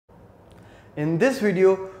In this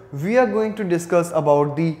video, we are going to discuss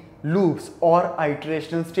about the loops or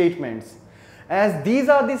iterational statements, as these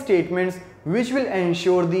are the statements which will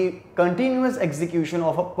ensure the continuous execution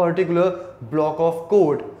of a particular block of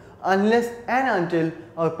code unless and until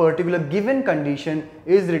a particular given condition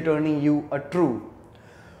is returning you a true.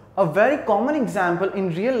 A very common example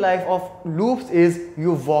in real life of loops is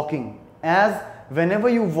you walking, as whenever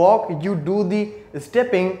you walk you do the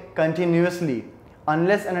stepping continuously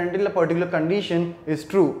unless and until a particular condition is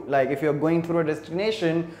true. Like if you are going through a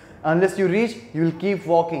destination, unless you reach, you will keep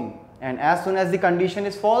walking, and as soon as the condition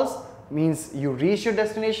is false, means you reach your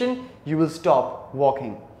destination, you will stop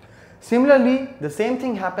walking. Similarly, the same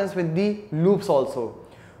thing happens with the loops also.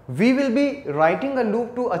 We will be writing a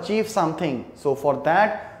loop to achieve something. So for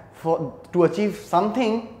that, to achieve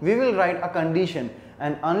something, we will write a condition,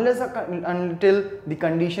 and until the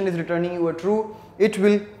condition is returning you a true, it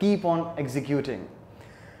will keep on executing.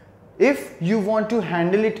 If you want to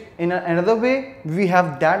handle it in another way, we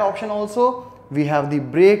have that option also. We have the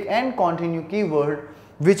break and continue keyword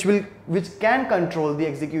which can control the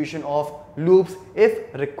execution of loops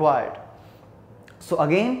if required. So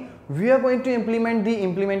again, we are going to implement the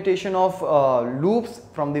implementation of loops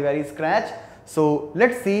from the very scratch. So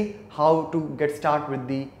let's see how to get started with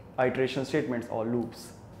the iteration statements or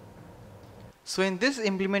loops. So in this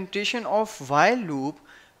implementation of while loop,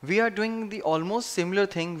 we are doing the almost similar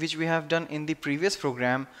thing which we have done in the previous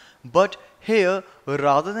program, but here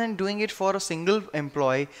rather than doing it for a single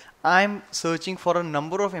employee, I'm searching for a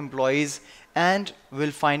number of employees and will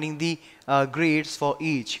finding the grades for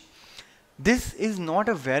each. This is not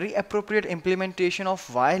a very appropriate implementation of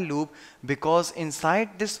while loop, because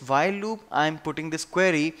inside this while loop I am putting this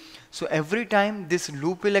query. So every time this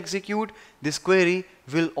loop will execute, this query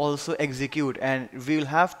will also execute, and we will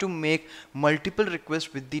have to make multiple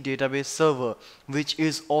requests with the database server, which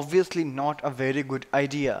is obviously not a very good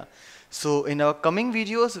idea. So in our coming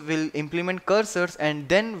videos, we'll implement cursors, and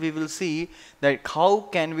then we will see that how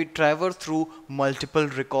can we traverse through multiple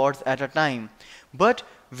records at a time. But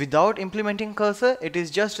without implementing cursor, it is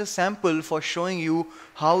just a sample for showing you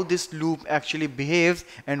how this loop actually behaves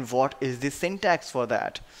and what is the syntax for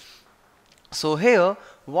that. So here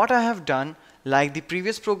what I have done, like the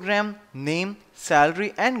previous program, name,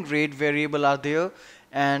 salary and grade variable are there,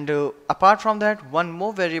 and apart from that, one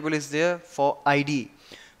more variable is there for ID.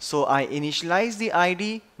 So I initialize the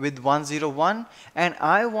ID with 101, and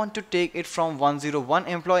I want to take it from 101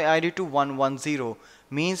 employee ID to 110,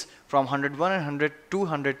 means from 101 and 100 to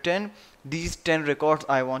 110, these 10 records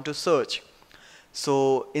I want to search.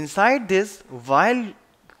 So inside this while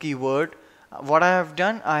keyword, what I have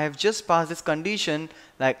done, I have just passed this condition,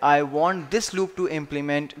 like I want this loop to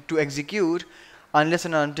execute unless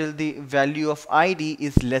and until the value of ID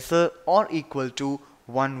is lesser or equal to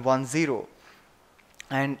 110.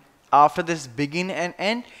 And after this begin and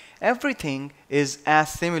end, everything is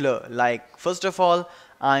as similar. Like first of all,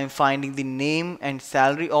 I am finding the name and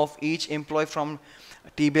salary of each employee from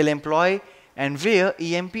TBL employee, and where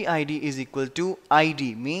emp ID is equal to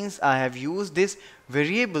ID, means I have used this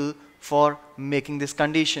variable for making this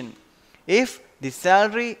condition. If the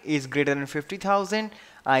salary is greater than 50,000,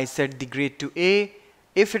 I set the grade to A.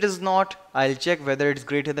 If it is not, I'll check whether it's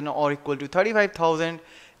greater than or equal to 35,000.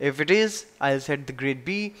 If it is, I'll set the grade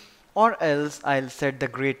B, or else I'll set the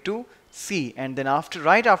grade to C, and then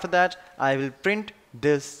right after that I will print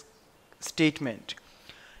this statement.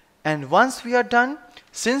 And once we are done,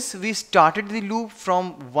 since we started the loop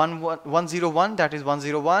from 101, that is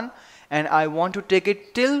 101, and I want to take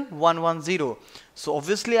it till 110, so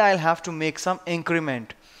obviously I'll have to make some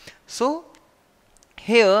increment. So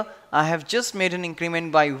here I have just made an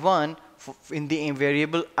increment by 1 in the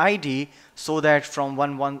variable ID, so that from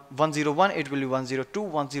 101 it will be 102,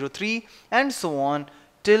 103 and so on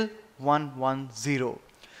till 110.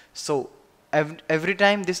 So every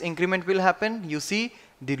time this increment will happen, you see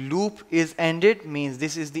the loop is ended, means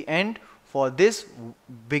this is the end for this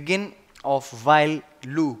begin of while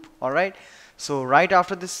loop. Alright, so right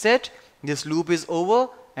after this set, this loop is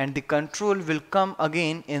over, and the control will come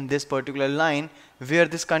again in this particular line where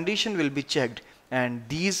this condition will be checked, and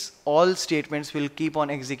these all statements will keep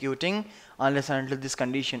on executing unless and until this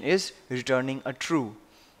condition is returning a true.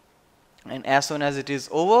 And as soon as it is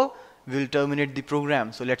over, we'll terminate the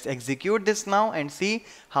program. So let's execute this now and see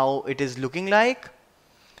how it is looking like.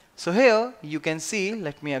 So here you can see,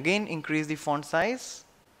 let me again increase the font size.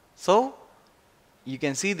 So you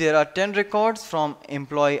can see there are 10 records from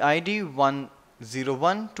employee ID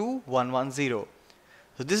 101 to 110.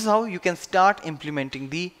 So this is how you can start implementing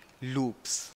the loops.